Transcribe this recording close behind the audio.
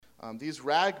These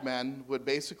ragmen would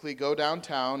basically go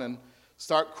downtown and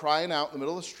start crying out in the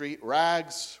middle of the street,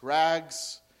 rags,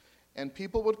 rags, and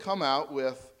people would come out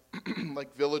with,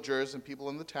 like villagers and people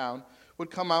in the town, would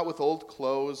come out with old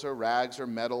clothes or rags or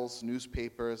medals,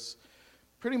 newspapers,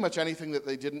 pretty much anything that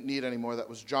they didn't need anymore that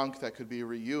was junk that could be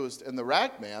reused, and the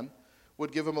ragman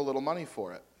would give them a little money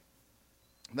for it.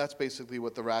 And that's basically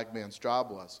what the ragman's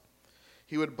job was.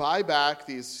 He would buy back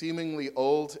these seemingly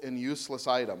old and useless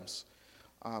items,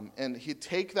 and he'd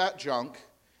take that junk,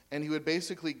 and he would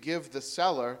basically give the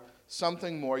seller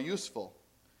something more useful.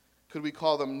 Could we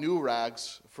call them new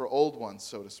rags for old ones,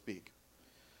 so to speak?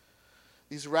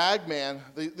 These ragmen,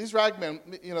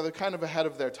 they're kind of ahead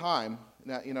of their time.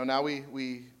 Now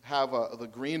we have the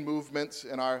green movement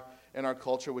in our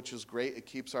culture, which is great. It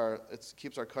keeps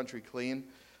our country clean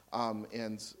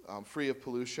and free of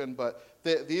pollution. But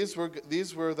these were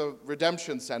the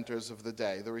redemption centers of the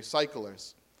day, the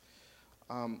recyclers.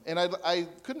 And I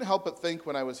couldn't help but think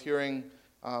when I was hearing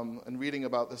and reading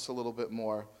about this a little bit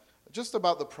more, just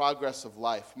about the progress of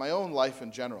life, my own life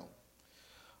in general,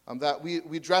 that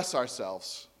we dress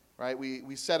ourselves, right?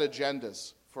 We set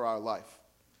agendas for our life.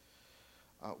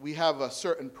 We have a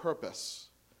certain purpose.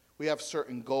 We have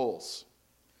certain goals.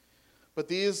 But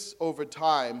these, over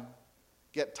time,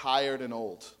 get tired and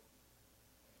old.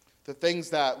 The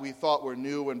things that we thought were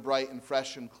new and bright and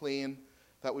fresh and clean,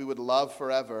 that we would love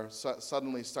forever,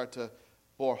 suddenly start to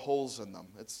bore holes in them.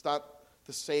 It's not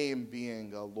the same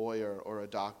being a lawyer or a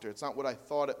doctor. It's not what I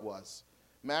thought it was.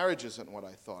 Marriage isn't what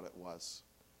I thought it was,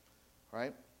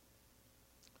 right?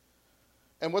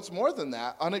 And what's more than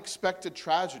that, unexpected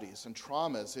tragedies and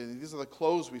traumas. And these are the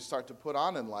clothes we start to put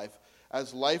on in life.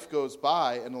 As life goes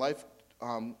by and life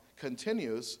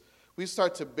continues, we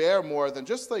start to bear more than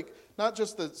not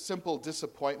just the simple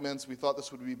disappointments. We thought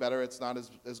this would be better. It's not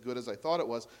as good as I thought it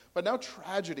was. But now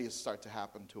tragedies start to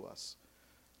happen to us.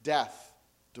 Death,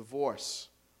 divorce,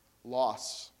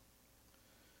 loss.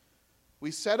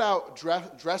 We set out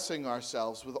dressing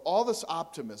ourselves with all this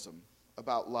optimism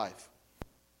about life.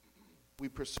 We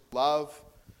pursue love,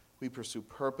 we pursue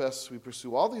purpose, we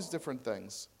pursue all these different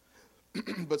things.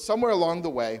 But somewhere along the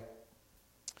way,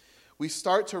 we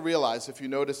start to realize, if you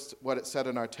noticed what it said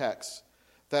in our text,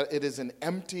 that it is an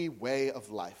empty way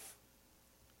of life.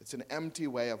 It's an empty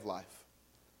way of life.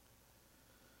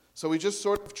 So we just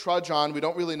sort of trudge on. We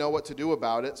don't really know what to do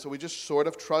about it, so we just sort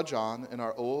of trudge on in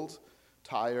our old,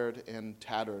 tired, and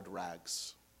tattered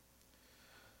rags.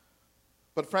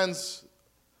 But friends,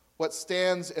 what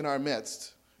stands in our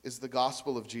midst is the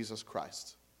gospel of Jesus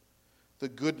Christ, the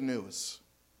good news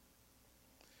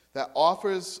that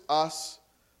offers us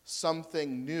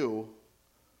something new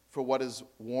for what is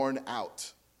worn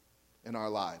out in our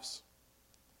lives,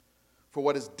 for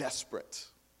what is desperate.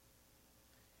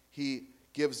 He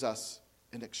gives us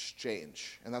an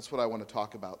exchange, and that's what I want to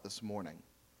talk about this morning.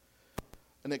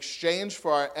 An exchange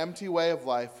for our empty way of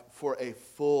life for a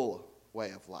full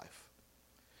way of life.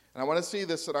 And I want to see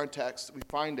this in our text. We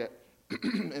find it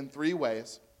in three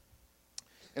ways: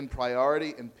 in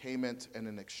priority, in payment, and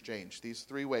in exchange. These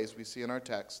three ways we see in our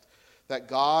text that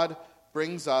God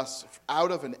brings us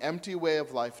out of an empty way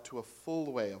of life to a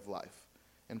full way of life,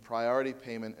 in priority,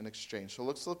 payment, and exchange. So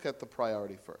let's look at the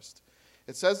priority first.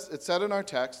 It said in our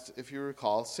text, if you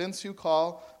recall, since you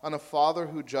call on a Father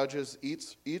who judges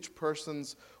each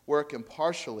person's work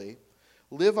impartially,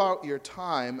 live out your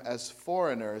time as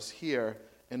foreigners here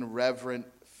in reverent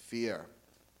fear.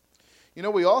 You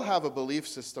know, we all have a belief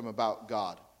system about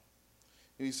God.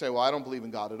 You say, well, I don't believe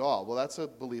in God at all. Well, that's a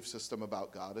belief system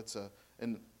about God. It's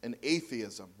an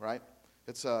atheism, right?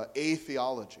 It's a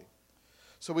theology.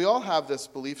 So we all have this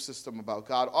belief system about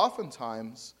God.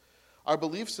 Oftentimes, our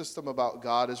belief system about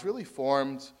God is really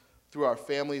formed through our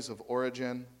families of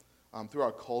origin, through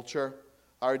our culture.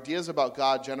 Our ideas about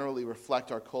God generally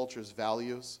reflect our culture's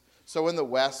values. So in the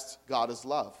West, God is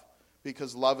love,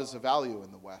 because love is a value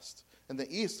in the West. In the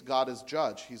East, God is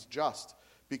judge. He's just,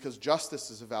 because justice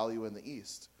is a value in the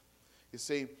East. You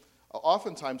see,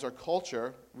 oftentimes our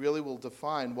culture really will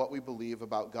define what we believe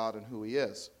about God and who he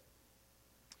is.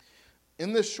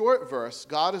 In this short verse,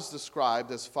 God is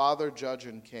described as Father, Judge,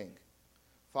 and King.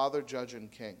 Father, Judge,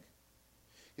 and King.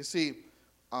 You see,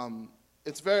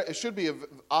 it should be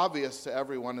obvious to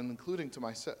everyone, and including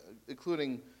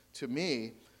to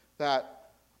me,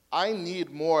 that I need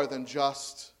more than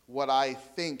just what I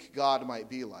think God might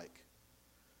be like,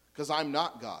 because I'm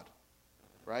not God,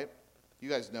 right? You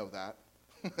guys know that.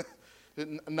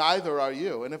 Neither are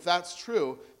you. And if that's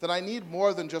true, then I need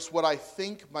more than just what I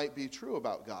think might be true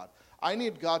about God. I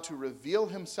need God to reveal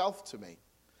himself to me.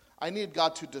 I need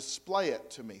God to display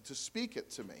it to me, to speak it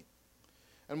to me.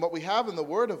 And what we have in the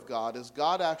Word of God is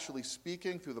God actually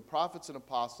speaking through the prophets and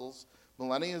apostles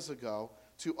millennia ago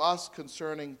to us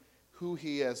concerning who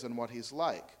he is and what he's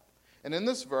like. And in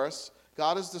this verse,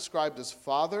 God is described as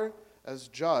Father, as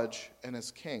Judge, and as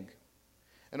King.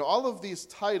 And all of these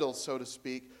titles, so to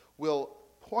speak, will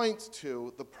point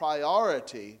to the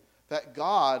priority that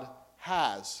God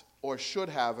has or should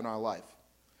have in our life.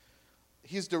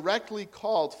 He's directly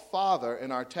called Father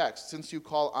in our text, since you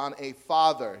call on a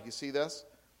father. You see this?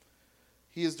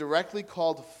 He is directly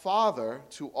called Father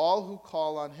to all who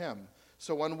call on him.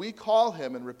 So when we call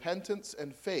him in repentance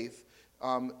and faith,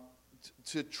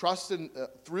 to trust in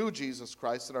through Jesus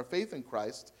Christ and our faith in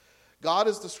Christ, God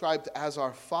is described as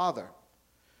our Father.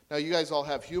 Now, you guys all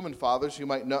have human fathers. You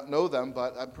might not know them,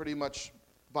 but I'm pretty much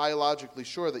biologically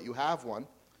sure that you have one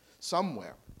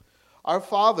somewhere. Our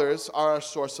fathers are our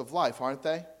source of life, aren't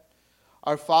they?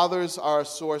 Our fathers are a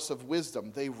source of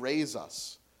wisdom. They raise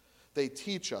us. They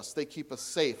teach us. They keep us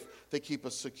safe. They keep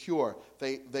us secure.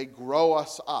 They grow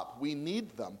us up. We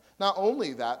need them. Not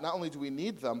only that, not only do we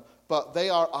need them, but they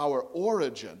are our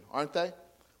origin, aren't they?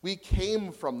 We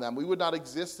came from them. We would not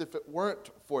exist if it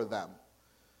weren't for them.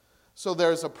 So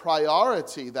there's a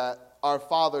priority that our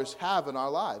fathers have in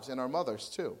our lives, and our mothers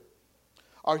too.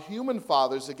 Our human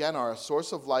fathers, again, are a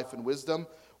source of life and wisdom.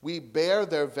 We bear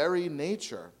their very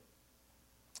nature.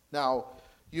 Now,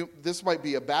 this might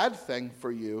be a bad thing for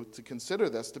you to consider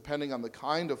this, depending on the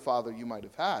kind of father you might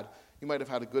have had. You might have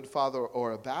had a good father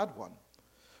or a bad one.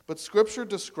 But Scripture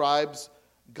describes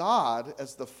God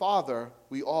as the Father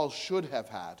we all should have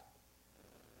had.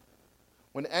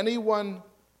 When anyone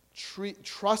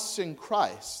trusts in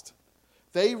Christ,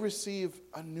 they receive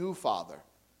a new Father,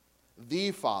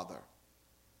 the Father.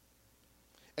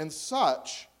 And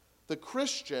such, the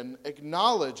Christian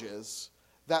acknowledges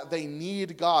that they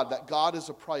need God, that God is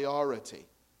a priority,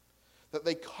 that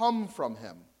they come from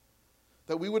him,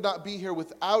 that we would not be here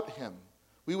without him.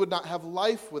 We would not have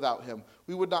life without him.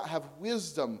 We would not have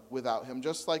wisdom without him,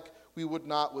 just like we would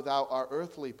not without our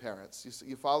earthly parents.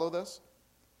 You follow this?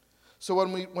 So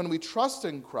when we trust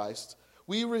in Christ,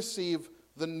 we receive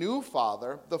the new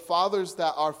Father, the fathers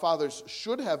that our fathers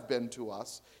should have been to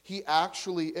us. He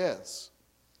actually is.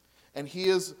 And he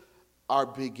is our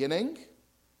beginning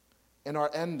and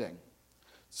our ending.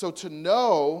 So to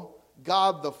know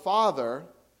God the Father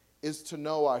is to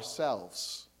know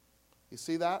ourselves. You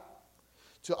see that?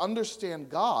 To understand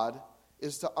God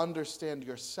is to understand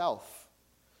yourself,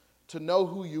 to know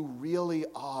who you really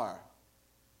are.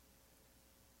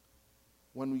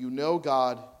 When you know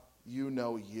God, you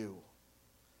know you.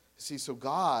 See, so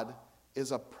God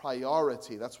is a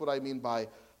priority. That's what I mean by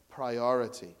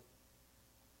priority.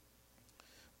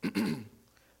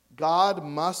 God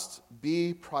must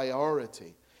be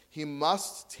priority. He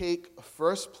must take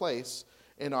first place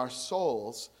in our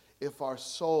souls if our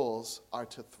souls are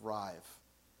to thrive.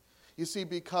 You see,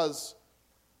 because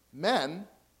men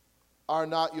are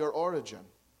not your origin.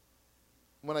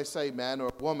 When I say men or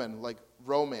woman, like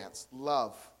romance,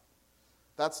 love,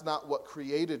 that's not what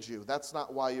created you. That's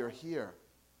not why you're here.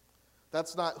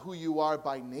 That's not who you are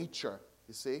by nature,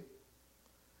 you see?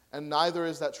 And neither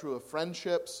is that true of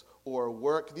friendships or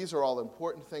work. These are all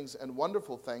important things and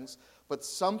wonderful things, but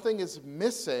something is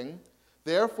missing,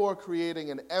 therefore creating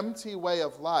an empty way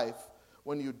of life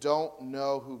when you don't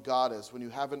know who God is, when you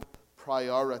haven't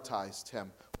prioritized him,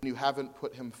 when you haven't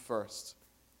put him first.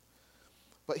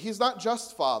 But he's not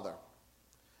just Father.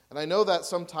 And I know that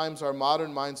sometimes our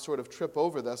modern minds sort of trip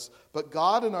over this, but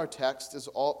God in our text is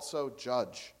also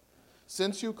Judge.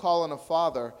 Since you call on a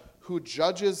Father who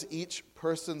judges each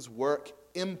person's work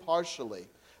impartially,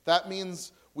 that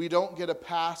means we don't get a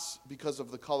pass because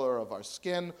of the color of our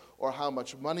skin or how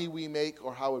much money we make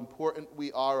or how important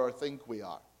we are or think we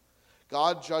are.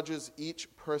 God judges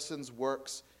each person's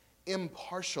works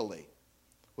impartially,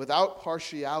 without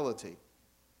partiality.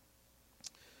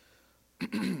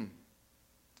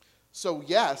 So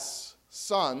yes,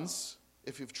 sons,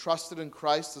 if you've trusted in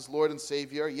Christ as Lord and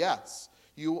Savior, yes,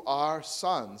 you are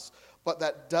sons. But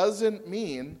that doesn't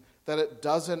mean that it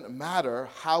doesn't matter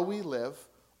how we live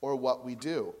or what we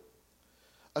do.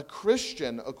 A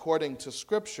Christian, according to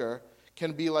Scripture,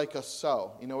 can be like a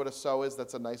sow. You know what a sow is?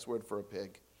 That's a nice word for a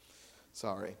pig.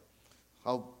 Sorry.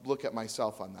 I'll look at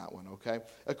myself on that one, okay?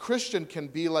 A Christian can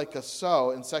be like a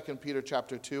sow in 2 Peter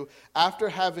chapter 2, after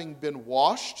having been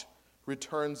washed,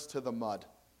 returns to the mud.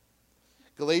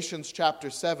 Galatians chapter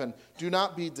 7, do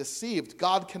not be deceived.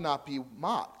 God cannot be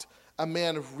mocked. A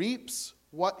man reaps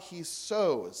what he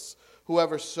sows.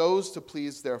 Whoever sows to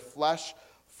please their flesh,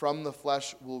 from the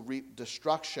flesh will reap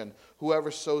destruction.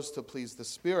 Whoever sows to please the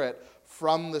Spirit,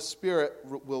 from the Spirit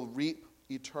will reap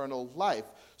eternal life.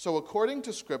 So according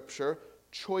to Scripture,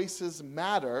 choices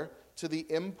matter to the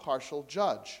impartial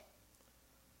judge.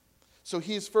 So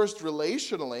he's first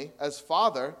relationally as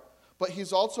Father, but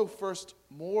he's also first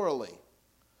morally.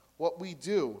 What we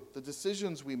do, the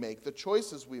decisions we make, the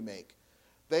choices we make,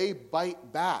 they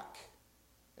bite back.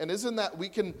 And isn't that, we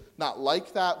can not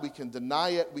like that, we can deny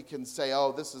it, we can say,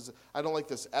 oh, I don't like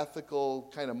this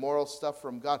ethical kind of moral stuff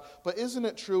from God. But isn't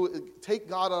it true, take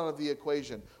God out of the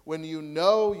equation. When you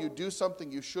know you do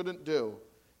something you shouldn't do,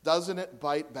 doesn't it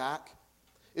bite back?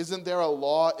 Isn't there a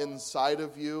law inside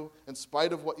of you, in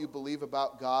spite of what you believe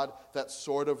about God, that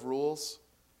sort of rules?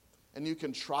 And you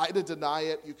can try to deny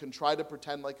it, you can try to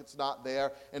pretend like it's not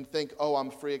there, and think, oh, I'm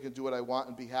free, I can do what I want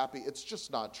and be happy. It's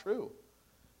just not true.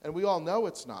 And we all know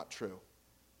it's not true.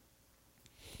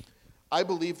 I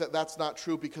believe that that's not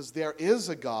true because there is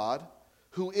a God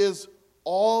who is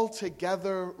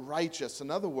altogether righteous. In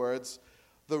other words,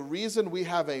 the reason we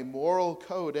have a moral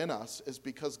code in us is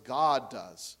because God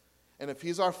does. And if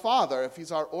he's our Father, if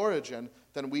he's our origin,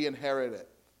 then we inherit it.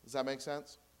 Does that make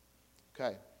sense?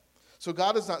 Okay. So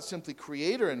God is not simply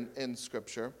creator in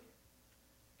Scripture.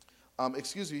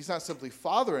 He's not simply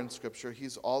Father in Scripture.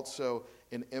 He's also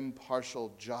an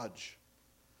impartial judge.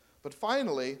 But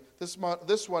finally, this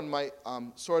one might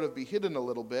sort of be hidden a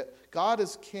little bit. God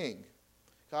is king.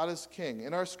 God is king.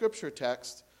 In our Scripture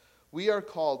text, we are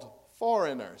called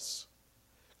foreigners.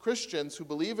 Christians who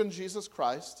believe in Jesus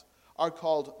Christ are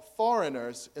called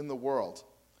foreigners in the world.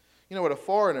 You know what a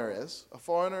foreigner is? A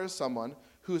foreigner is someone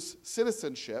whose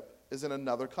citizenship is in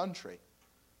another country,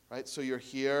 right? So you're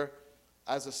here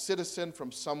as a citizen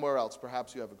from somewhere else.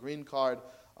 Perhaps you have a green card,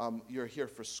 you're here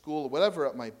for school, whatever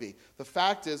it might be. The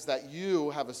fact is that you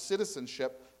have a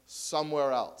citizenship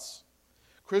somewhere else.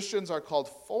 Christians are called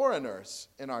foreigners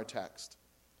in our text,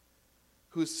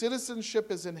 whose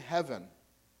citizenship is in heaven.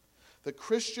 The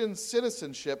Christian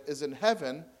citizenship is in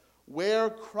heaven, where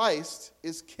Christ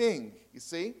is king. You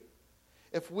see?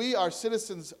 If we are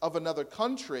citizens of another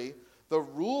country, the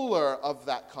ruler of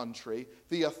that country,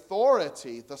 the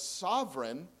authority, the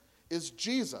sovereign, is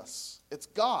Jesus. It's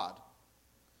God.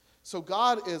 So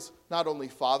God is not only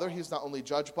Father, he's not only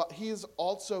judge, but he is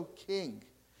also king.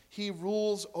 He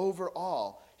rules over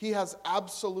all. He has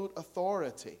absolute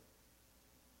authority.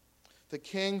 The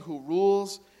king who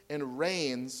rules and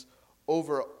reigns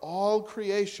over all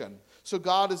creation. So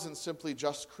God isn't simply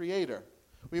just creator.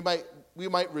 We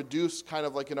might reduce, kind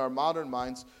of like in our modern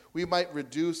minds, we might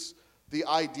reduce the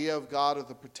idea of God or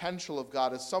the potential of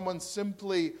God as someone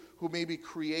simply who maybe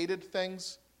created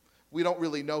things. We don't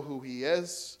really know who he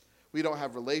is. We don't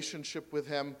have relationship with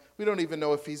him. We don't even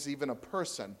know if he's even a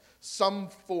person. Some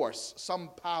force, some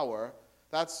power,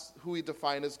 that's who we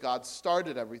define as God,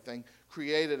 started everything,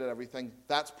 created everything.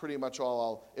 That's pretty much all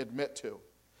I'll admit to.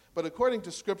 But according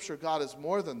to Scripture, God is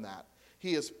more than that.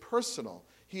 He is personal.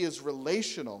 He is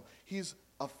relational. He's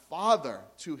a father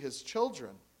to his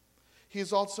children. He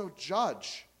is also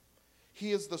judge.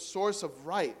 He is the source of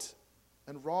right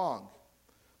and wrong.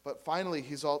 But finally,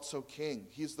 he's also king.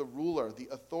 He's the ruler, the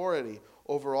authority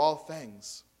over all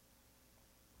things.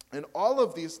 And all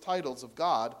of these titles of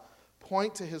God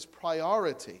point to his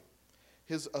priority,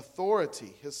 his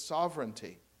authority, his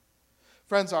sovereignty.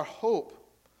 Friends, our hope,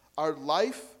 our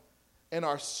life, and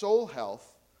our soul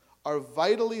health are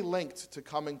vitally linked to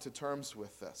coming to terms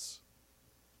with this.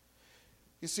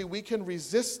 You see, we can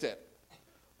resist it,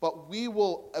 but we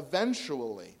will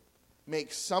eventually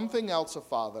make something else a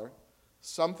father,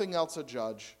 something else a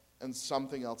judge, and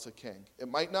something else a king. It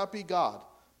might not be God,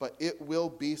 but it will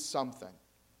be something.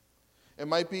 It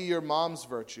might be your mom's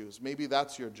virtues. Maybe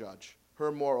that's your judge,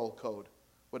 her moral code,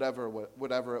 whatever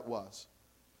it was.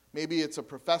 Maybe it's a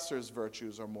professor's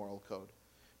virtues or moral code.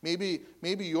 Maybe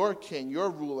your king, your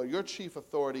ruler, your chief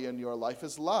authority in your life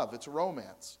is love. It's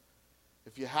romance.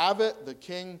 If you have it, the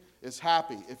king is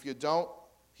happy. If you don't,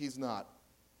 he's not.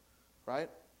 Right?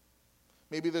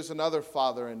 Maybe there's another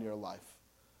father in your life,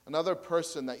 another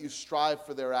person that you strive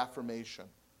for their affirmation.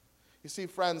 You see,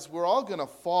 friends, we're all going to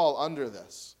fall under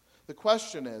this. The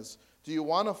question is, do you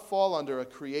want to fall under a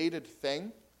created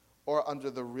thing or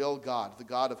under the real God, the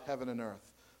God of heaven and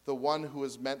earth, the one who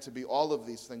is meant to be all of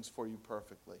these things for you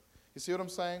perfectly? You see what I'm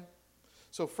saying?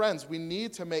 So, friends, we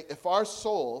need to make, if our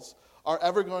souls are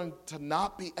ever going to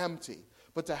not be empty,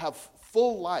 but to have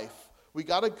full life, we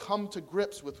got to come to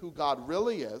grips with who God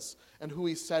really is and who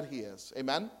he said he is.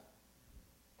 Amen?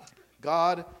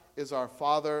 God is our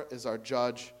Father, is our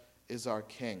Judge, is our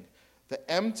King. The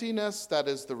emptiness that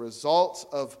is the result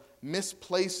of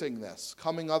misplacing this,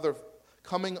 coming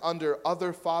under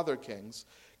other Father Kings,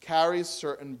 carries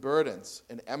certain burdens,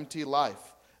 an empty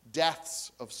life,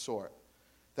 deaths of sort.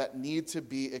 that need to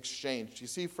be exchanged. You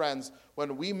see, friends,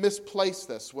 when we misplace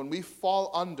this, when we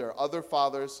fall under other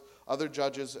fathers, other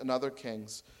judges, and other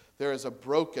kings, there is a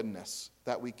brokenness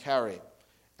that we carry.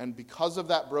 And because of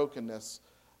that brokenness,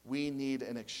 we need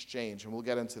an exchange. And we'll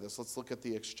get into this. Let's look at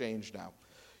the exchange now.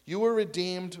 You were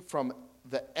redeemed from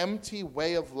the empty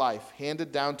way of life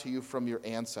handed down to you from your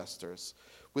ancestors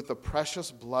with the precious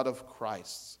blood of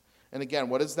Christ. And again,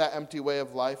 what is that empty way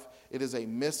of life? It is a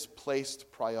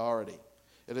misplaced priority.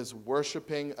 It is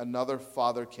worshiping another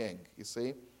father king, you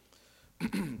see?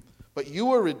 But you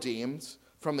were redeemed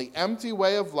from the empty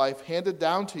way of life handed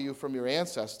down to you from your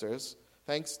ancestors.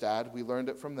 Thanks, Dad, we learned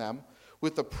it from them.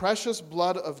 With the precious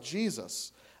blood of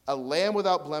Jesus, a lamb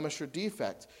without blemish or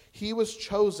defect. He was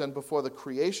chosen before the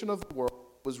creation of the world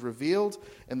was revealed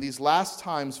in these last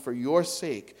times for your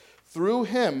sake. Through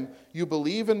him, you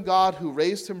believe in God who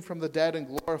raised him from the dead and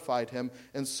glorified him,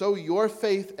 and so your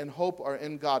faith and hope are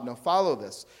in God. Now follow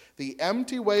this. The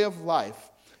empty way of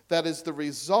life that is the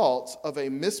result of a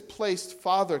misplaced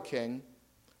father king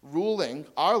ruling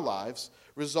our lives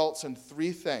results in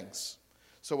three things.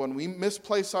 So when we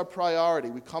misplace our priority,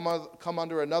 we come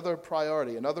under another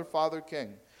priority, another father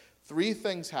king. Three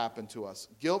things happen to us: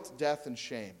 guilt, death, and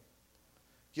shame.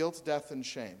 Guilt, death, and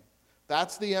shame.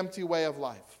 That's the empty way of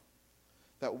life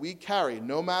that we carry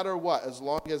no matter what, as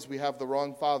long as we have the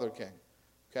wrong father king.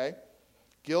 Okay?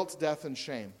 Guilt, death, and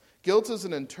shame. Guilt is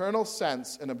an internal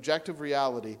sense, an objective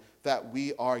reality that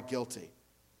we are guilty.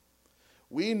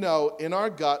 We know in our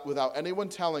gut, without anyone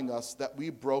telling us, that we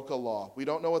broke a law. We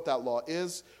don't know what that law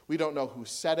is. We don't know who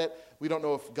said it. We don't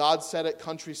know if God said it,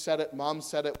 country said it, mom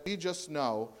said it. We just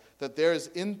know that there is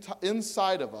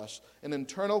inside of us an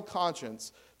internal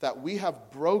conscience that we have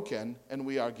broken and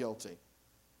we are guilty.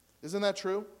 Isn't that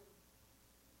true?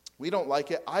 We don't like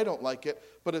it. I don't like it,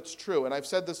 but it's true. And I've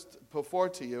said this before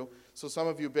to you, so some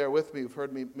of you bear with me. You've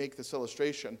heard me make this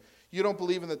illustration. You don't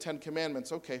believe in the 10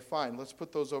 Commandments. Okay, fine. Let's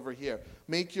put those over here.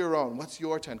 Make your own. What's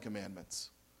your 10 Commandments?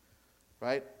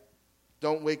 Right?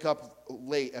 Don't wake up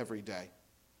late every day.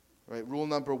 Right? Rule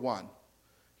number 1.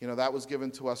 That was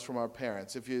given to us from our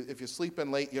parents. If you sleep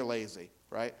in late, you're lazy.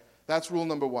 Right? That's rule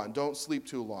number 1. Don't sleep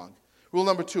too long. Rule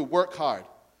number 2, work hard.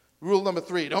 Rule number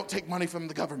 3, don't take money from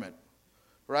the government.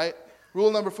 Right?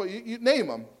 Rule number 4, you name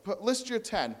them. List your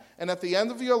 10. And at the end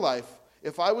of your life,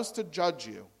 if I was to judge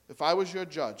you, if I was your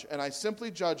judge, and I simply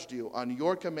judged you on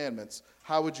your commandments,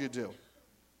 how would you do?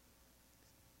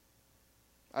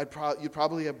 You'd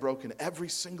probably have broken every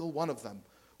single one of them,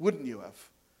 wouldn't you have?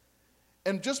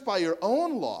 And just by your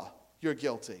own law, you're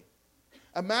guilty.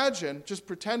 Imagine, just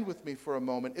pretend with me for a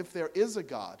moment, if there is a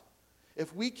God,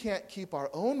 if we can't keep our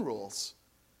own rules,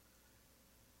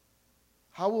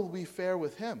 how will we fare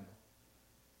with him?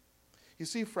 You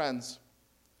see, friends,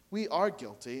 we are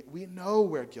guilty. We know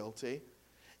we're guilty.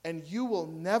 And you will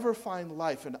never find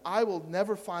life, and I will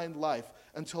never find life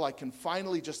until I can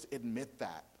finally just admit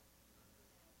that.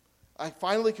 I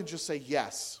finally can just say,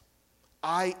 yes,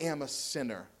 I am a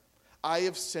sinner. I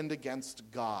have sinned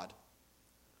against God.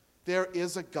 There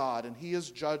is a God, and he is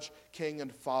judge, king,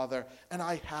 and father, and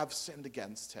I have sinned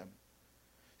against him.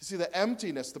 You see, the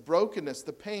emptiness, the brokenness,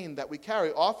 the pain that we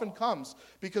carry often comes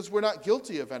because we're not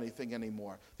guilty of anything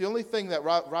anymore. The only thing that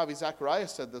Ravi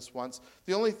Zacharias said this once,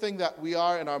 the only thing that we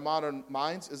are in our modern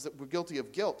minds is that we're guilty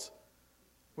of guilt.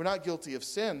 We're not guilty of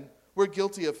sin. We're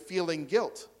guilty of feeling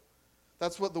guilt.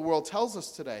 That's what the world tells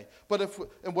us today.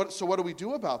 So what do we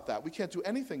do about that? We can't do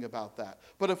anything about that.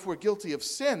 But if we're guilty of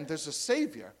sin, there's a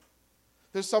Savior.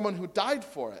 There's someone who died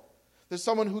for it. There's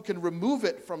someone who can remove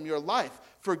it from your life,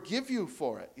 forgive you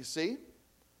for it, you see?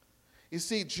 You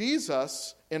see,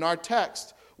 Jesus, in our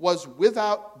text, was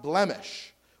without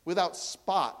blemish, without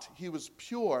spot. He was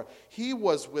pure. He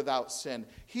was without sin.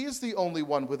 He is the only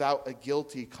one without a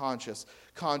guilty conscience.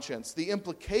 The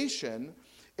implication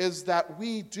is that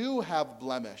we do have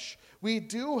blemish. We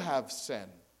do have sin.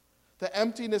 The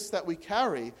emptiness that we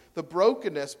carry, the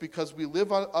brokenness because we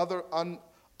live under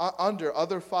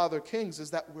other father kings,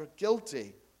 is that we're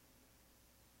guilty.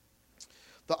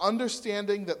 The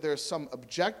understanding that there's some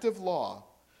objective law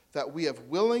that we have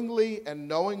willingly and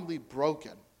knowingly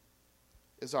broken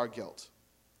is our guilt.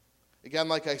 Again,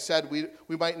 like I said,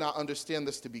 we might not understand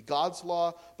this to be God's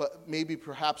law, but maybe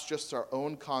perhaps just our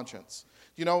own conscience.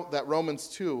 You know that Romans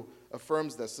 2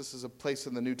 affirms this. This is a place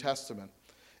in the New Testament.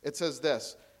 It says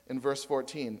this in verse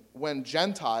 14, when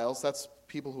Gentiles, that's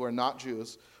people who are not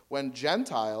Jews, when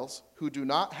Gentiles who do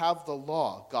not have the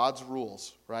law, God's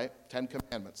rules, right? 10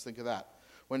 Commandments, think of that.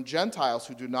 When Gentiles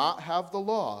who do not have the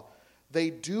law, they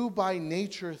do by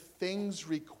nature things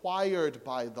required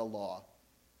by the law.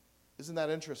 Isn't that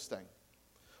interesting?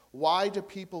 Why do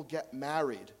people get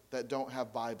married that don't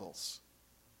have Bibles?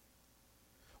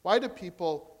 Why do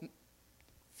people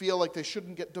feel like they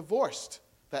shouldn't get divorced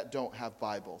that don't have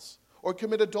Bibles? Or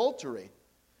commit adultery?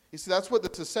 You see, that's what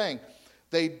this is saying.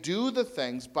 They do the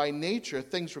things by nature,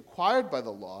 things required by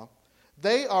the law.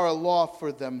 They are a law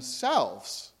for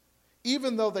themselves,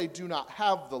 even though they do not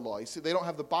have the law. You see, they don't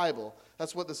have the Bible.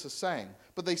 That's what this is saying.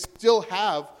 But they still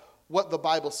have what the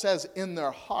Bible says in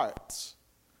their hearts.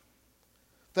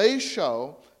 They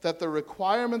show that the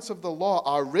requirements of the law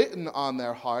are written on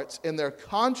their hearts, in their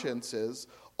consciences,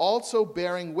 also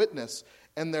bearing witness,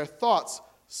 and their thoughts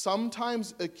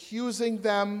sometimes accusing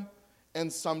them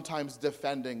and sometimes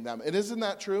defending them. And isn't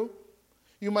that true?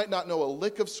 You might not know a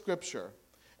lick of Scripture,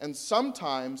 and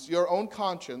sometimes your own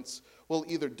conscience will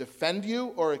either defend you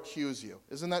or accuse you.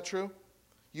 Isn't that true?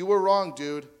 You were wrong,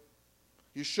 dude.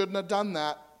 You shouldn't have done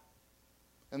that.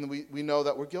 And we know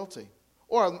that we're guilty.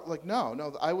 Or like,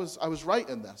 no, I was right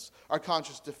in this. Our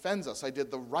conscience defends us. I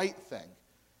did the right thing.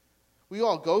 We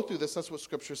all go through this. That's what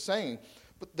Scripture's saying.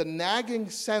 But the nagging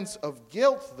sense of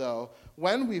guilt, though,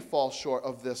 when we fall short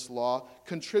of this law,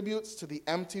 contributes to the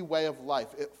empty way of life.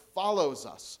 It follows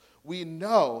us. We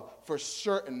know for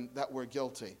certain that we're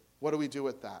guilty. What do we do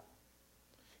with that?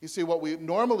 You see, what we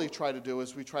normally try to do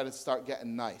is we try to start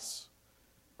getting nice,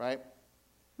 right?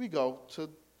 We go to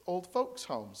old folks'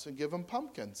 homes and give them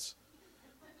pumpkins,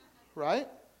 right?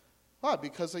 Why?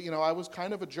 Because, I was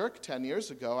kind of a jerk 10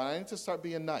 years ago, and I need to start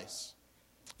being nice.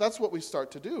 That's what we start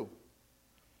to do.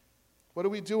 What do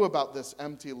we do about this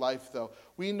empty life, though?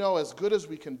 We know as good as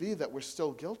we can be that we're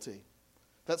still guilty,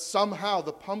 that somehow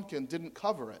the pumpkin didn't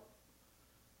cover it.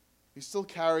 We still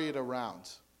carry it around.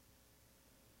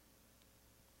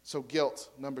 So guilt,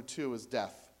 number 2, is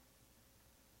death.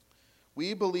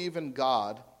 We believe in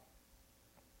God,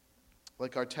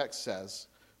 like our text says,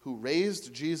 who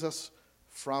raised Jesus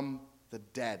from the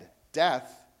dead.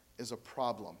 Death is a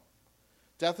problem.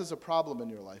 Death is a problem in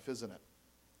your life, isn't it?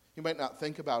 You might not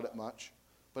think about it much,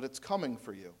 but it's coming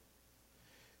for you.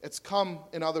 It's come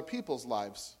in other people's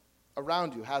lives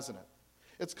around you, hasn't it?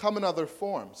 It's come in other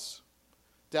forms.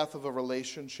 Death of a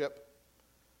relationship,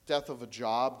 death of a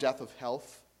job, death of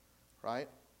health, right?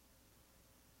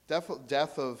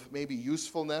 Death of maybe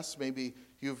usefulness. Maybe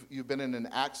you've been in an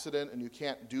accident and you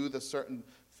can't do the certain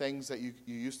things that you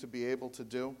used to be able to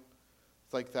do.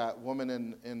 It's like that woman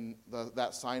in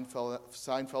that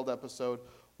Seinfeld episode.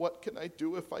 What can I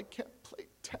do if I can't play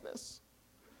tennis?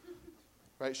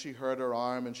 Right? She hurt her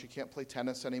arm and she can't play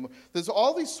tennis anymore. There's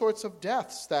all these sorts of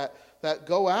deaths that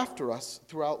go after us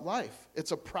throughout life.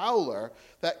 It's a prowler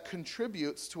that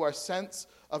contributes to our sense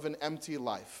of an empty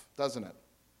life, doesn't it?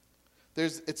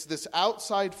 It's this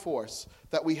outside force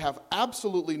that we have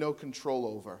absolutely no control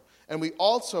over. And we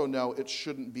also know it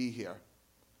shouldn't be here.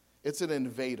 It's an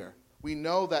invader. We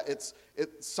know that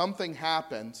something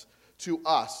happened to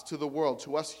us, to the world,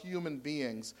 to us human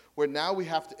beings, where now we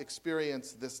have to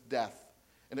experience this death.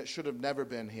 And it should have never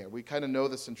been here. We kind of know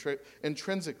this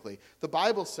intrinsically. The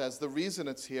Bible says the reason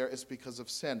it's here is because of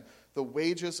sin. The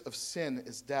wages of sin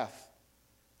is death.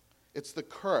 It's the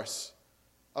curse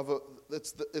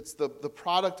it's the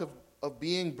product of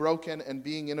being broken and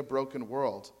being in a broken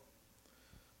world.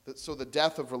 So the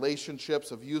death of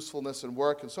relationships, of usefulness and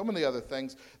work, and so many other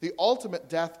things. The ultimate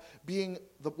death being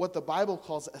what the Bible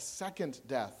calls a second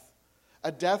death.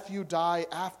 A death you die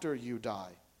after you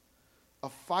die. A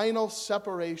final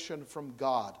separation from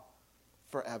God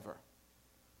forever.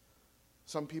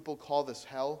 Some people call this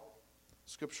hell.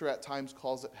 Scripture at times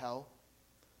calls it hell.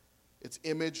 It's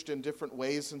imaged in different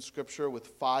ways in Scripture, with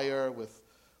fire, with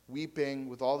weeping,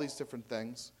 with all these different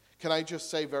things. Can I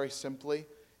just say very simply,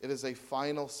 it is a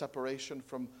final separation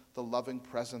from the loving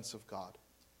presence of God.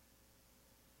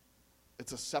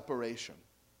 It's a separation.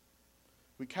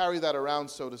 We carry that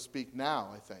around, so to speak, now,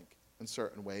 I think, in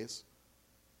certain ways.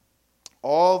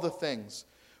 All the things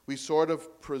we sort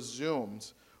of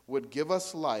presumed would give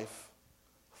us life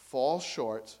fall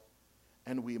short,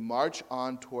 and we march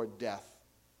on toward death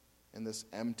in this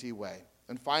empty way.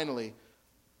 And finally,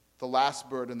 the last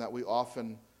burden that we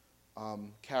often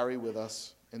carry with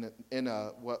us in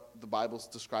what the Bible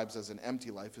describes as an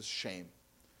empty life is shame.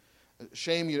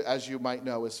 Shame, as you might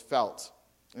know, is felt,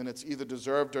 and it's either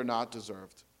deserved or not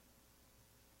deserved.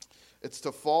 It's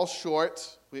to fall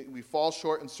short. We fall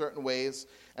short in certain ways,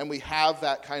 and we have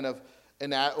that kind of,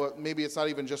 or maybe it's not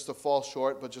even just to fall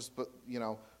short, but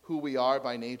who we are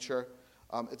by nature.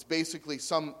 It's basically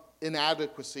some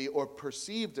inadequacy or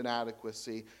perceived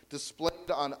inadequacy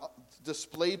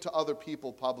displayed to other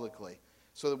people publicly,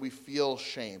 so that we feel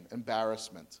shame,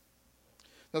 embarrassment.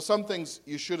 Now, some things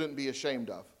you shouldn't be ashamed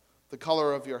of. the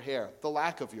color of your hair, the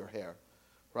lack of your hair,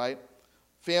 right?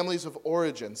 Families of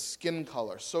origin, skin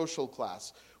color, social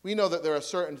class. We know that there are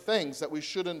certain things that we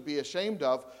shouldn't be ashamed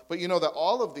of, but you know that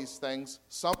all of these things,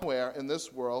 somewhere in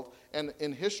this world and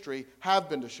in history, have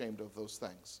been ashamed of those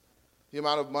things. The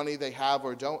amount of money they have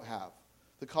or don't have,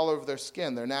 the color of their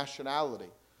skin, their nationality.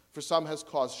 For some has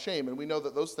caused shame, and we know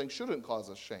that those things shouldn't cause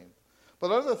us shame.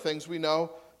 But other things we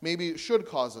know maybe should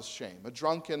cause us shame. A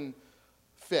drunken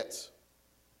fit,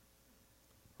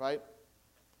 right?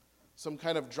 Some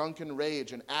kind of drunken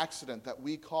rage, an accident that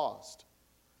we caused.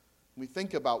 We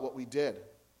think about what we did, and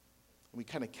we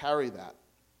kind of carry that.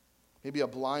 Maybe a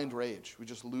blind rage. We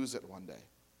just lose it one day.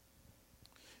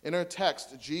 In our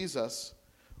text, Jesus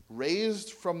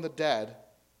raised from the dead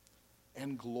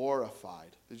and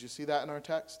glorified. Did you see that in our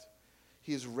text?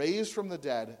 He's raised from the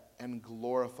dead and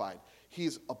glorified.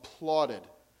 He's applauded.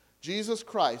 Jesus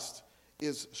Christ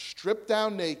is stripped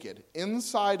down naked,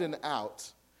 inside and out,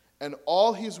 and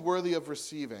all he's worthy of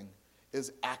receiving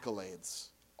is accolades,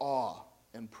 awe,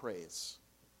 and praise.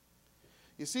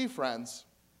 You see, friends,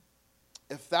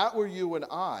 if that were you and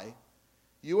I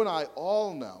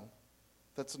all know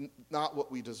that's not what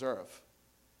we deserve.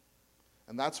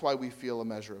 And that's why we feel a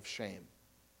measure of shame.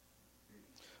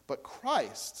 But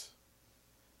Christ,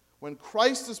 when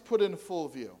Christ is put in full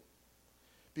view,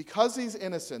 because he's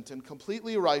innocent and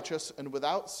completely righteous and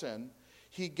without sin,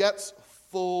 he gets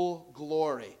full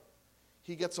glory.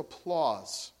 He gets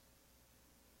applause.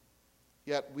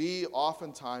 Yet we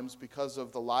oftentimes, because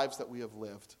of the lives that we have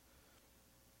lived,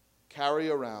 carry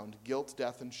around guilt,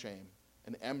 death, and shame,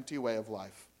 an empty way of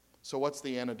life. So what's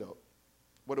the antidote?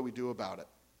 What do we do about it?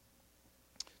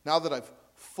 Now that I've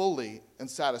fully and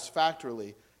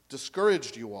satisfactorily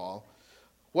discouraged you all,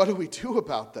 what do we do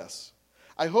about this?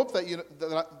 I hope that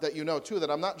you know, too,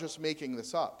 that I'm not just making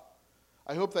this up.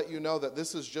 I hope that you know that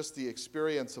this is just the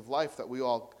experience of life that we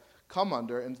all come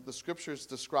under, and the Scriptures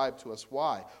describe to us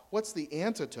why. What's the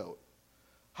antidote?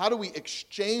 How do we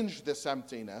exchange this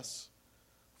emptiness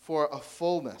for a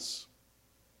fullness?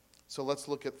 So let's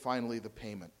look at finally the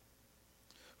payment.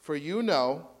 For you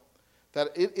know that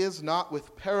it is not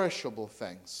with perishable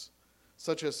things,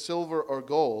 such as silver or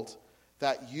gold,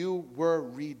 that you were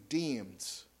redeemed,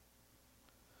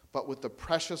 but with the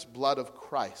precious blood of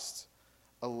Christ,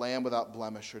 a lamb without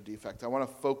blemish or defect. I want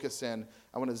to focus in,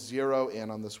 I want to zero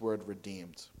in on this word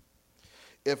redeemed.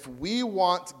 If we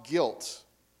want guilt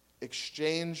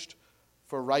exchanged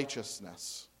for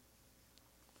righteousness,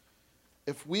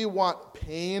 if we want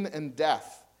pain and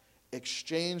death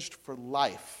exchanged for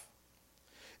life,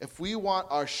 if we want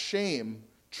our shame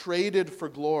traded for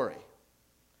glory,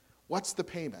 what's the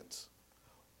payment?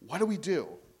 What do we do?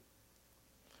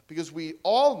 Because we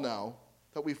all know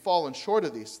that we've fallen short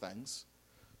of these things.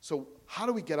 So how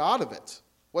do we get out of it?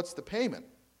 What's the payment?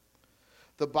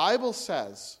 The Bible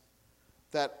says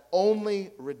that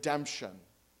only redemption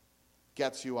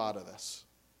gets you out of this.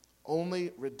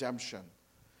 Only redemption.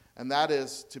 And that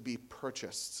is to be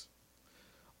purchased.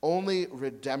 Only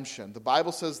redemption. The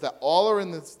Bible says that all are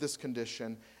in this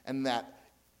condition, and that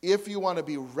if you want to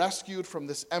be rescued from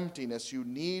this emptiness, you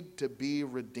need to be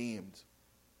redeemed.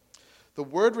 The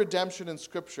word redemption in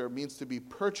Scripture means to be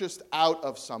purchased out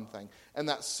of something. And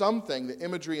that something, the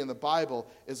imagery in the Bible,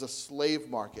 is a slave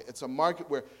market. It's a market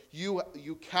where you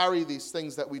carry these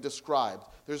things that we described.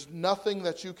 There's nothing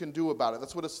that you can do about it.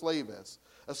 That's what a slave is.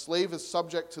 A slave is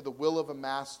subject to the will of a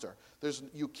master.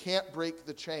 You can't break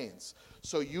the chains.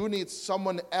 So you need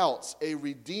someone else, a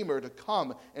redeemer, to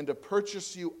come and to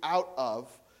purchase you out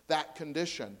of that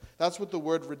condition. That's what the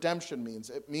word redemption means.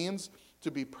 It means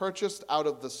to be purchased out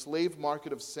of the slave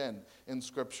market of sin in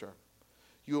Scripture.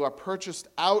 You are purchased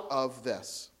out of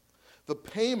this. The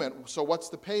payment, so what's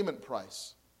the payment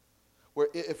price?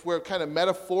 If we're kind of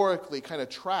metaphorically kind of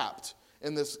trapped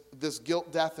in this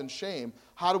guilt, death, and shame,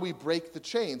 how do we break the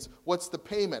chains? What's the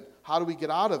payment? How do we get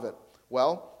out of it?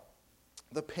 Well,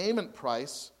 the payment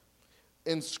price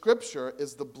in Scripture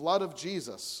is the blood of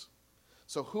Jesus.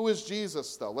 So who is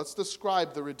Jesus, though? Let's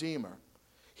describe the Redeemer.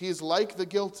 He's like the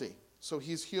guilty, so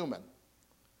he's human,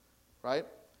 right?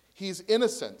 He's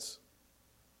innocent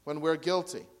when we're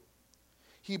guilty.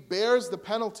 He bears the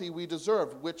penalty we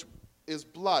deserve, which is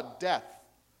blood, death.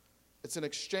 It's an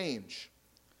exchange.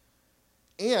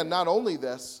 And not only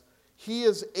this, he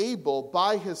is able,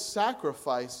 by his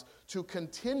sacrifice, to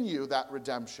continue that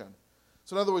redemption.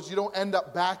 So in other words, you don't end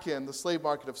up back in the slave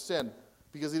market of sin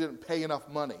because he didn't pay enough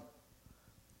money.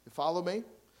 You follow me?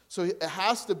 So it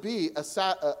has to be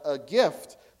a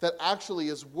gift that actually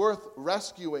is worth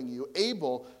rescuing you,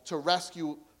 able to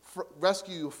rescue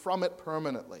you from it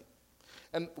permanently.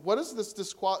 And what does this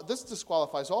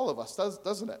disqualifies all of us,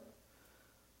 doesn't it?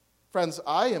 Friends,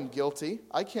 I am guilty.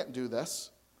 I can't do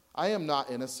this. I am not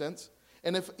innocent.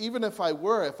 And even if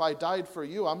I died for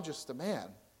you, I'm just a man.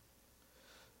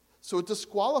 So it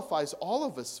disqualifies all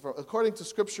of us. According to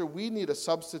Scripture, we need a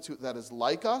substitute that is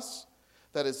like us,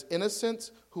 that is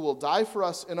innocent, who will die for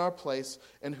us in our place,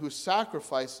 and whose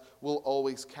sacrifice will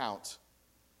always count.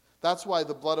 That's why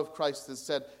the blood of Christ is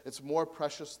said it's more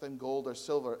precious than gold or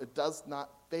silver. It does not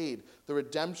fade. The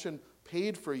redemption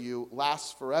paid for you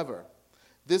lasts forever.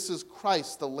 This is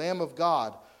Christ, the Lamb of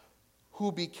God,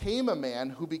 who became a man,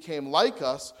 who became like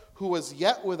us, who was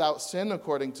yet without sin,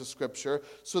 according to Scripture,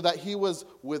 so that he was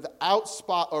without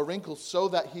spot or wrinkle, so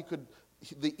that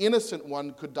the innocent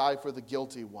one could die for the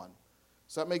guilty one.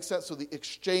 Does that make sense? So the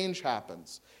exchange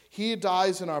happens. He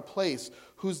dies in our place,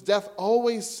 whose death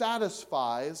always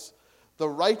satisfies the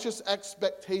righteous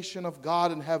expectation of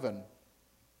God in heaven.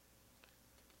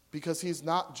 Because he's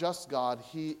not just God,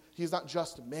 he's not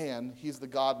just man, he's the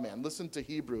God-man. Listen to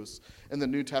Hebrews in the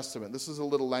New Testament. This is a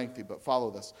little lengthy, but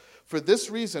follow this. For this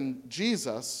reason,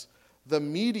 Jesus, the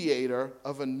mediator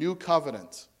of a new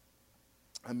covenant.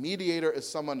 A mediator is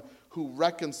someone who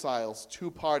reconciles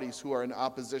two parties who are in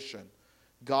opposition.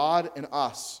 God and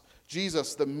us.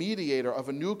 Jesus, the mediator of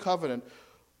a new covenant,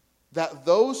 that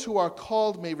those who are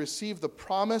called may receive the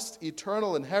promised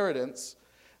eternal inheritance,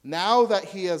 now that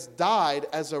he has died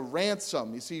as a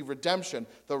ransom. You see, redemption,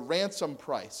 the ransom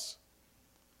price.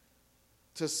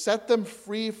 To set them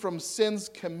free from sins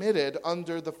committed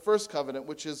under the first covenant,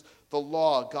 which is the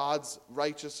law, God's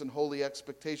righteous and holy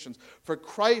expectations. For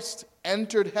Christ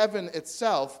entered heaven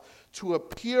itself to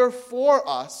appear for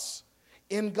us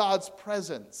in God's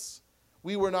presence.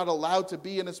 We were not allowed to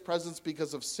be in his presence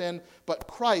because of sin, but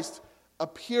Christ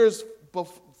appears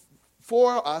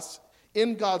before us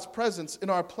in God's presence, in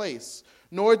our place.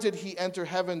 Nor did he enter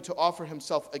heaven to offer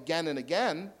himself again and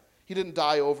again. He didn't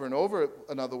die over and over,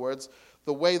 in other words.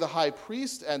 The way the high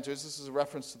priest enters, this is a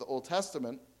reference to the Old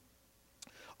Testament.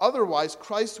 Otherwise,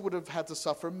 Christ would have had to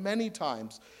suffer many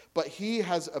times. But he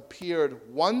has appeared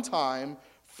one time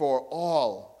for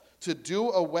all, to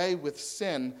do away with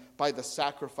sin by the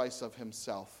sacrifice of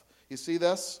himself. You see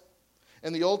this?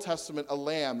 In the Old Testament, a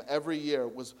lamb every year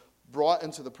was brought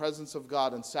into the presence of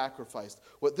God and sacrificed.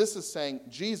 What this is saying,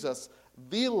 Jesus,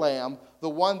 the Lamb, the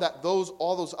one that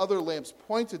all those other lambs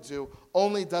pointed to,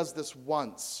 only does this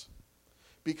once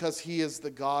because he is the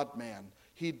God-man.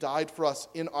 He died for us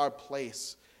in our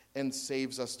place and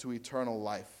saves us to eternal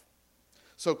life.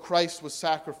 So Christ was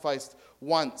sacrificed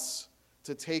once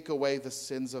to take away the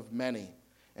sins of many,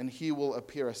 and he will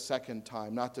appear a second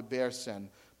time, not to bear sin,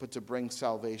 but to bring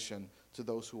salvation to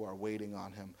those who are waiting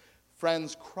on him.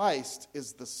 Friends, Christ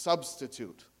is the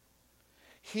substitute.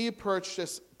 He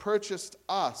purchased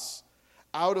us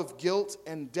out of guilt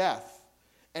and death,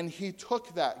 and he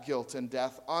took that guilt and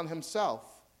death on himself.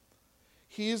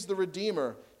 He is the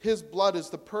Redeemer. His blood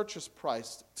is the purchase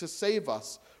price to save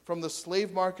us from the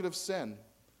slave market of sin.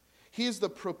 He is the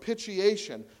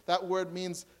propitiation. That word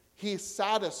means he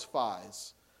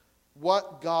satisfies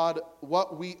what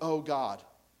we owe God.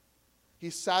 He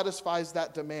satisfies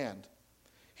that demand.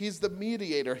 He's the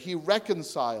mediator. He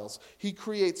reconciles. He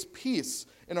creates peace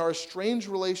in our estranged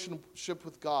relationship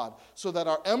with God so that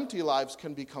our empty lives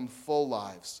can become full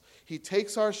lives. He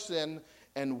takes our sin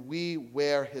and we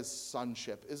wear his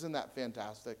sonship. Isn't that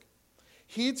fantastic?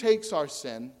 He takes our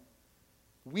sin.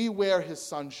 We wear his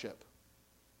sonship.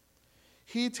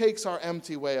 He takes our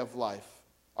empty way of life,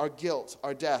 our guilt,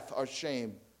 our death, our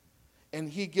shame, and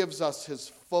he gives us his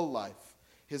full life,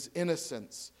 his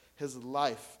innocence, his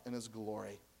life, and his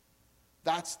glory.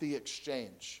 That's the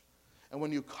exchange. And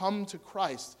when you come to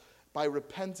Christ by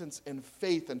repentance and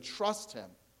faith and trust him,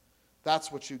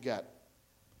 that's what you get.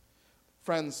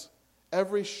 Friends,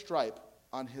 every stripe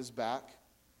on his back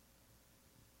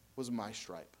was my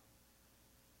stripe.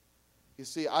 You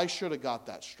see, I should have got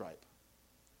that stripe.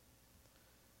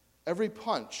 Every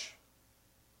punch,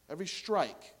 every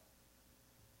strike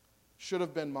should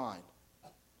have been mine.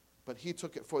 But he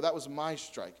took it for. That was my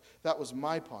strike. That was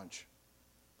my punch.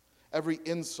 Every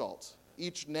insult,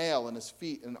 each nail in his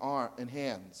feet and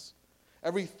hands,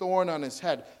 every thorn on his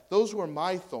head, those were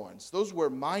my thorns. Those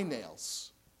were my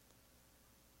nails.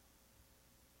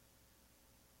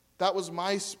 That was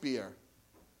my spear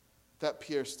that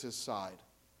pierced his side.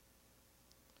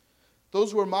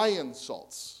 Those were my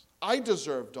insults. I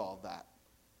deserved all that.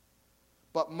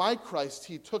 But my Christ,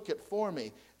 he took it for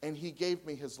me, and he gave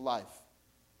me his life.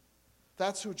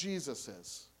 That's who Jesus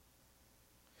is.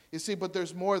 You see, but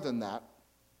there's more than that.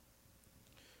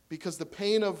 Because the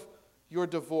pain of your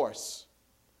divorce,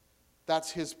 that's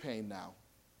his pain now.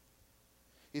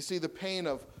 You see, the pain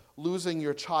of losing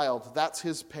your child, that's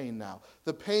his pain now.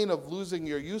 The pain of losing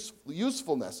your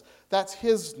usefulness, that's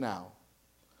his now.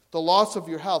 The loss of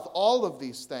your health, all of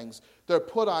these things, they're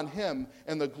put on him,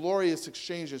 and the glorious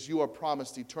exchanges, you are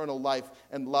promised eternal life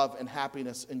and love and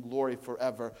happiness and glory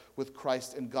forever with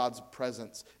Christ in God's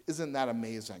presence. Isn't that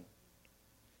amazing?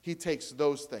 He takes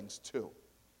those things too.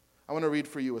 I want to read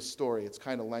for you a story. It's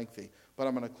kind of lengthy, but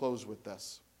I'm going to close with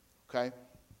this. Okay?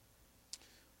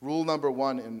 Rule number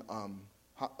 1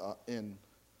 in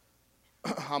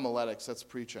homiletics, that's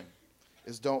preaching,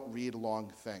 is don't read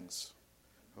long things.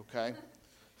 Okay?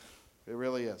 It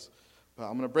really is. But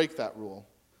I'm going to break that rule.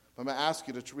 But I'm going to ask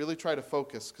you to really try to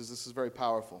focus because this is very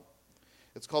powerful.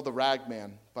 It's called The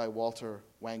Ragman by Walter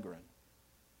Wangerin.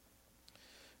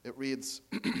 It reads,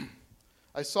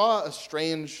 I saw a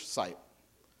strange sight.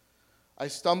 I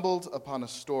stumbled upon a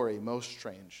story most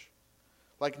strange.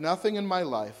 Like nothing in my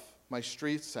life, my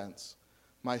street sense,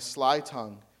 my sly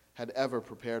tongue had ever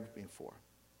prepared me for.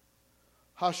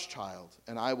 Hush, child,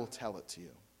 and I will tell it to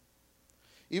you.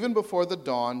 Even before the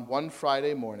dawn, one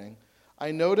Friday morning,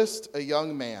 I noticed a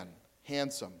young man,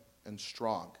 handsome and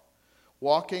strong,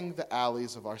 walking the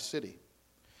alleys of our city.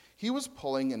 He was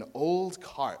pulling an old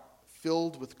cart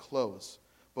filled with clothes,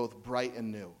 both bright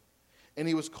and new, and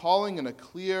he was calling in a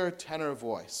clear tenor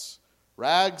voice,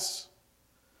 Rags!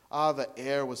 Ah, the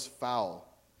air was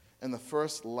foul, and the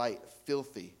first light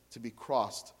filthy to be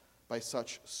crossed by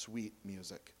such sweet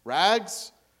music.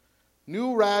 Rags!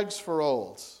 New rags for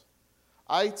old.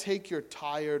 I take your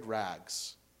tired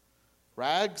rags.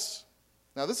 Rags?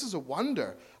 Now this is a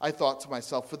wonder, I thought to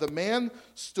myself, for the man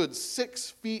stood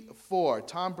 6'4",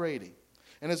 Tom Brady,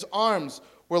 and his arms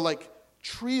were like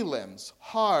tree limbs,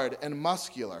 hard and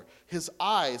muscular. His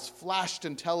eyes flashed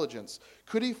intelligence.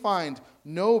 Could he find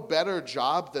no better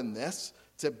job than this,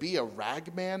 to be a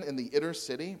ragman in the inner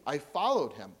city? I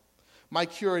followed him. My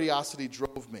curiosity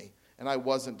drove me, and I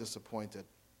wasn't disappointed.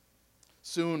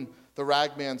 Soon the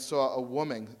ragman saw a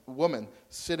woman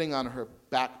sitting on her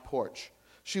back porch.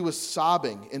 She was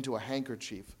sobbing into a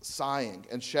handkerchief, sighing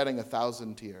and shedding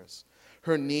 1,000 tears.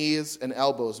 Her knees and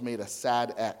elbows made a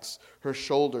sad X. Her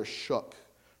shoulders shook.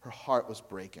 Her heart was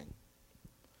breaking.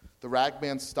 The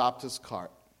ragman stopped his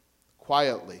cart.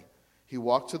 Quietly, he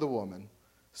walked to the woman,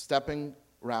 stepping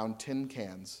round tin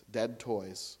cans, dead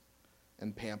toys,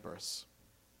 and Pampers.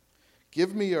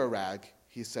 Give me your rag,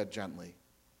 he said gently,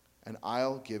 and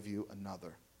I'll give you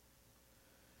another.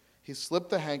 He slipped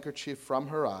the handkerchief from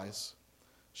her eyes.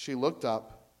 She looked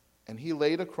up, and he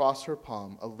laid across her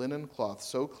palm a linen cloth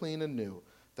so clean and new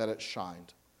that it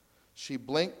shined. She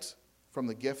blinked from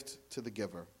the gift to the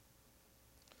giver.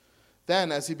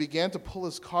 Then, as he began to pull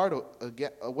his cart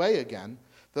away again,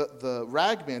 the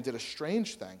ragman did a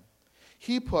strange thing.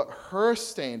 He put her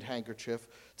stained handkerchief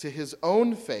to his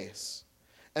own face,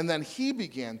 and then he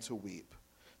began to weep,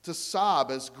 to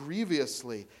sob as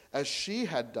grievously as she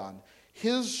had done,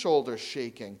 his shoulders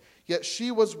shaking, yet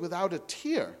she was without a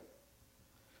tear.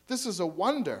 This is a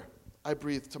wonder, I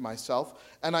breathed to myself,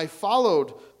 and I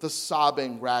followed the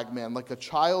sobbing ragman like a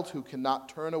child who cannot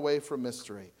turn away from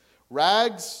mystery.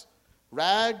 Rags,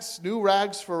 rags, new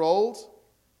rags for old.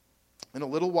 In a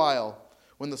little while,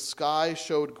 when the sky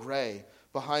showed gray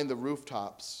behind the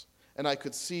rooftops, and I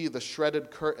could see the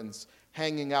shredded curtains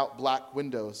hanging out black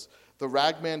windows, the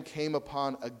ragman came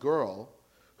upon a girl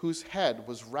whose head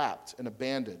was wrapped in a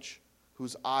bandage,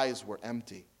 whose eyes were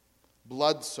empty.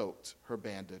 Blood soaked her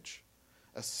bandage.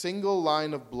 A single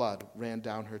line of blood ran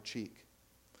down her cheek.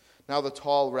 Now the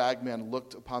tall ragman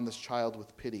looked upon this child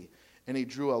with pity, and he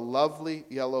drew a lovely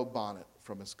yellow bonnet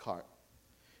from his cart.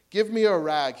 Give me a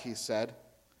rag, he said,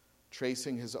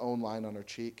 tracing his own line on her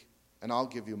cheek, and I'll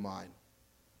give you mine.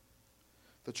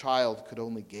 The child could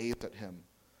only gaze at him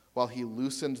while he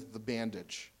loosened the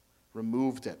bandage,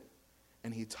 removed it,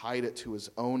 and he tied it to his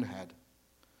own head.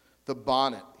 The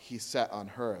bonnet he set on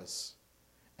hers,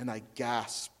 and I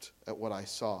gasped at what I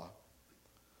saw.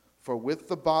 For with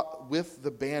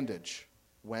the bandage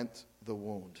went the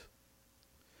wound.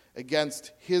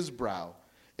 Against his brow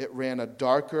it ran a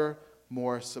darker,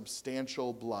 more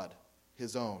substantial blood,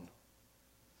 his own.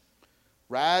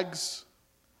 Rags,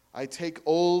 I take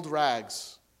old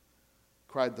rags,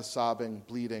 cried the sobbing,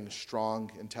 bleeding,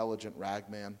 strong, intelligent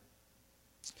ragman.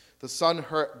 The sun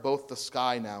hurt both the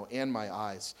sky now and my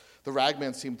eyes. The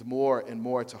ragman seemed more and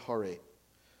more to hurry.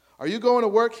 Are you going to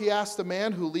work? He asked the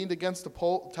man who leaned against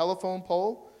the telephone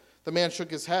pole. The man shook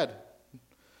his head.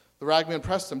 The ragman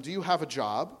pressed him. Do you have a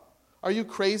job? Are you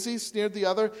crazy? Sneered the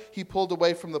other. He pulled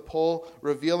away from the pole,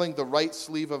 revealing the right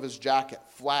sleeve of his jacket,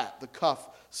 flat, the cuff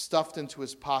stuffed into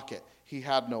his pocket. He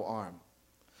had no arm.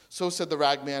 So said the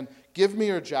ragman, give me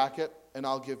your jacket, and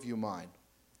I'll give you mine."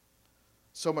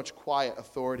 So much quiet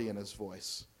authority in his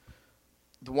voice.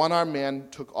 The one-armed man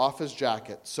took off his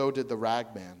jacket, so did the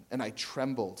ragman, and I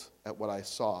trembled at what I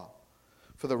saw,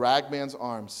 for the ragman's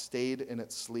arm stayed in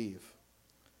its sleeve.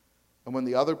 And when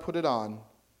the other put it on,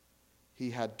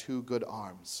 he had 2 good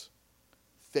arms,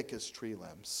 thick as tree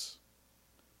limbs,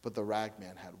 but the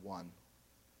ragman had 1.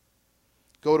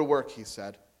 "Go to work," he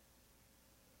said.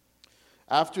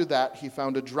 After that, he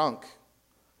found a drunk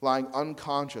lying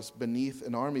unconscious beneath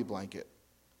an army blanket,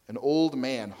 an old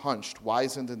man, hunched,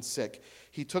 wizened, and sick.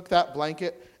 He took that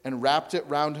blanket and wrapped it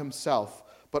round himself,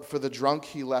 but for the drunk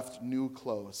he left new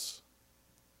clothes.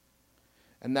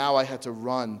 And now I had to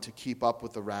run to keep up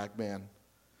with the ragman,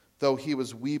 though he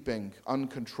was weeping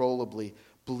uncontrollably,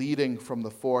 bleeding from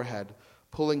the forehead,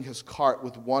 pulling his cart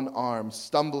with one arm,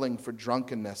 stumbling for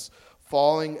drunkenness,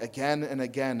 falling again and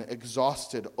again,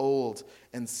 exhausted, old,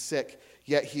 and sick.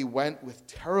 Yet he went with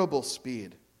terrible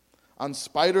speed. On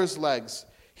spider's legs,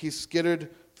 he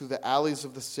skittered through the alleys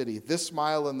of the city, this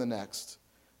mile and the next,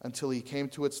 until he came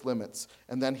to its limits,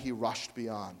 and then he rushed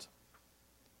beyond.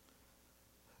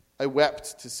 I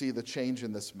wept to see the change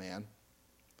in this man.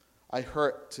 I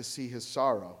hurt to see his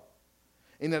sorrow.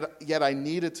 And yet I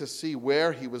needed to see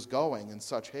where he was going in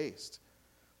such haste,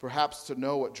 perhaps to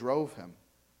know what drove him.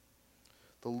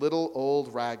 The little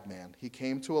old ragman, he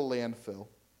came to a landfill.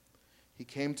 He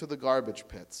came to the garbage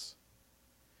pits.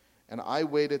 And I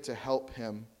waited to help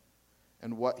him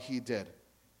and what he did.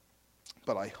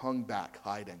 But I hung back,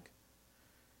 hiding.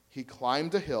 He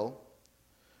climbed a hill.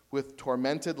 With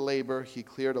tormented labor, he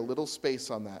cleared a little space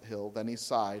on that hill. Then he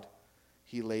sighed.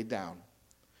 He lay down.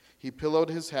 He pillowed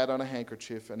his head on a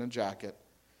handkerchief and a jacket.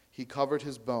 He covered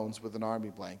his bones with an army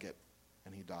blanket,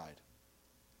 and he died.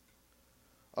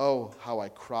 Oh, how I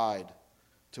cried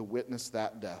to witness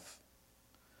that death.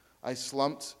 I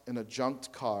slumped in a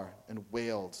junked car and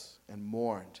wailed and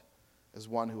mourned as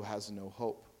one who has no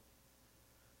hope,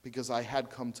 because I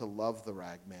had come to love the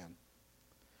ragman.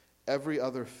 Every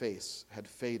other face had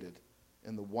faded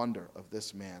in the wonder of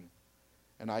this man,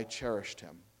 and I cherished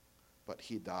him, but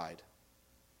he died.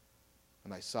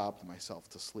 And I sobbed myself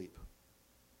to sleep.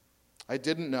 I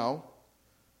didn't know,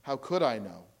 how could I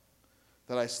know,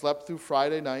 that I slept through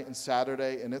Friday night and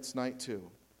Saturday and its night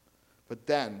too. But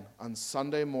then, on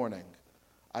Sunday morning,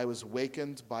 I was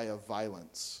wakened by a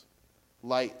violence.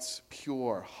 Light,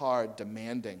 pure, hard,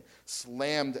 demanding,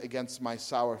 slammed against my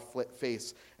sour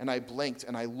face, and I blinked,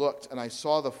 and I looked, and I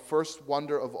saw the first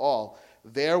wonder of all.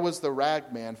 There was the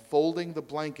ragman folding the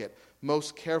blanket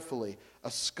most carefully,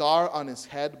 a scar on his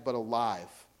head, but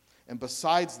alive. And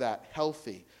besides that,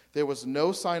 healthy. There was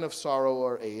no sign of sorrow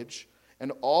or age,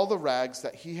 and all the rags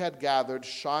that he had gathered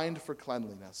shined for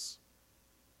cleanliness.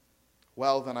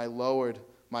 Well, then I lowered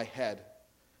my head,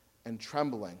 and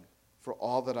trembling for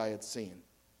all that I had seen,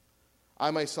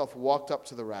 I myself walked up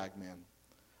to the ragman.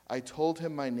 I told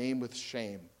him my name with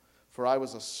shame, for I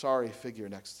was a sorry figure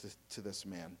next to this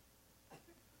man.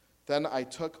 Then I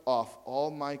took off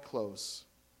all my clothes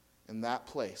in that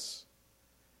place,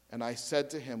 and I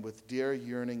said to him with dear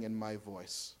yearning in my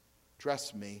voice,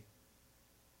 "Dress me."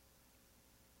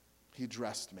 He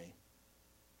dressed me.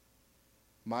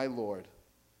 My Lord,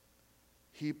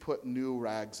 he put new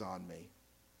rags on me,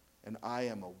 and I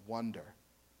am a wonder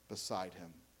beside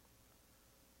him.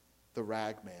 The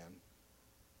ragman,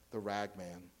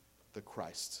 the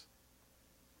Christ.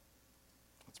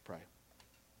 Let's pray.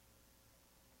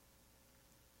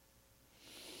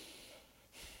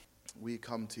 We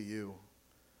come to you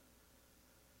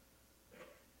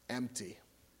empty,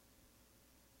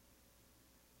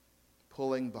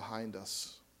 pulling behind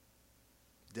us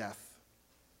death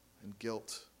and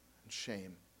guilt and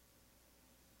shame.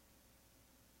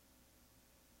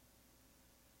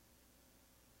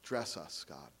 Dress us,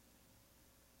 God.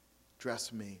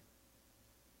 Dress me.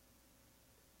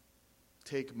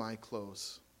 Take my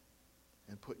clothes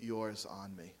and put yours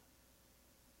on me.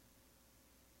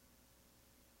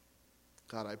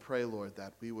 God, I pray, Lord,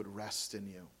 that we would rest in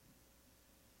you,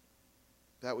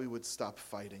 that we would stop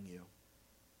fighting you,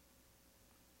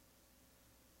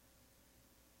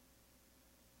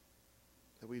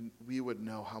 that we would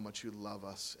know how much you love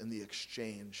us in the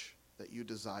exchange that you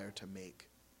desire to make,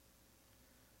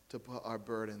 to put our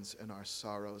burdens and our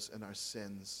sorrows and our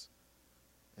sins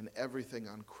and everything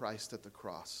on Christ at the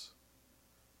cross.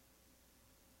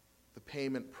 The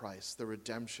payment price, the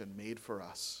redemption made for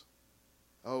us.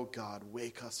 Oh God,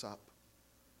 wake us up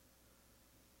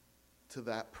to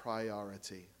that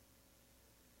priority,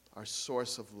 our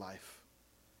source of life.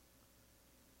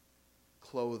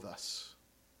 Clothe us,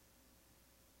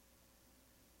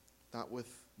 not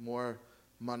with more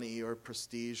money or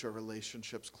prestige or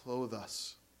relationships. Clothe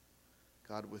us,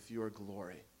 God, with your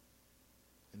glory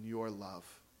and your love.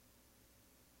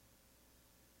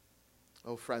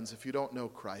 Oh, friends, if you don't know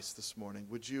Christ this morning,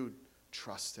 would you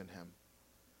trust in him?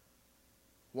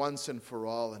 Once and for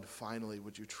all, and finally,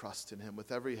 would you trust in him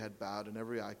with every head bowed and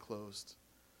every eye closed?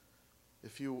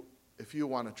 If you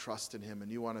want to trust in him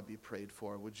and you want to be prayed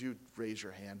for, would you raise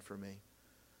your hand for me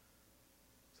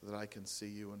so that I can see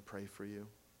you and pray for you?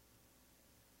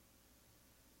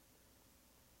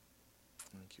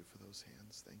 Thank you for those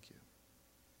hands. Thank you.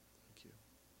 Thank you.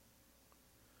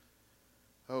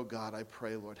 Oh God, I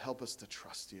pray, Lord, help us to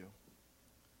trust you.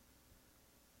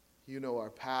 You know our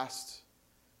past.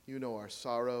 You know our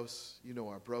sorrows. You know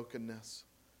our brokenness.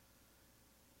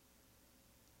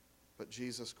 But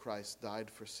Jesus Christ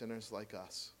died for sinners like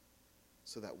us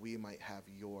so that we might have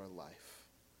your life.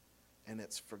 And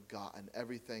it's forgotten.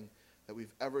 Everything that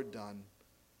we've ever done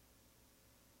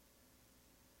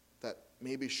that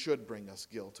maybe should bring us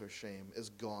guilt or shame is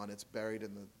gone. It's buried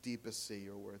in the deepest sea,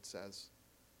 your word says.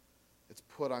 It's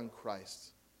put on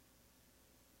Christ,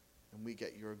 and we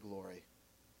get your glory.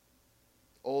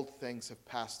 Old things have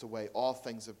passed away. All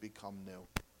things have become new.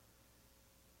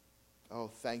 Oh,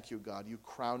 thank you, God. You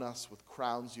crown us with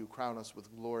crowns. You crown us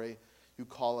with glory. You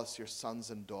call us your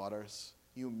sons and daughters.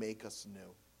 You make us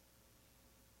new.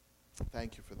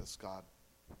 Thank you for this, God.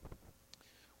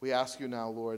 We ask you now, Lord,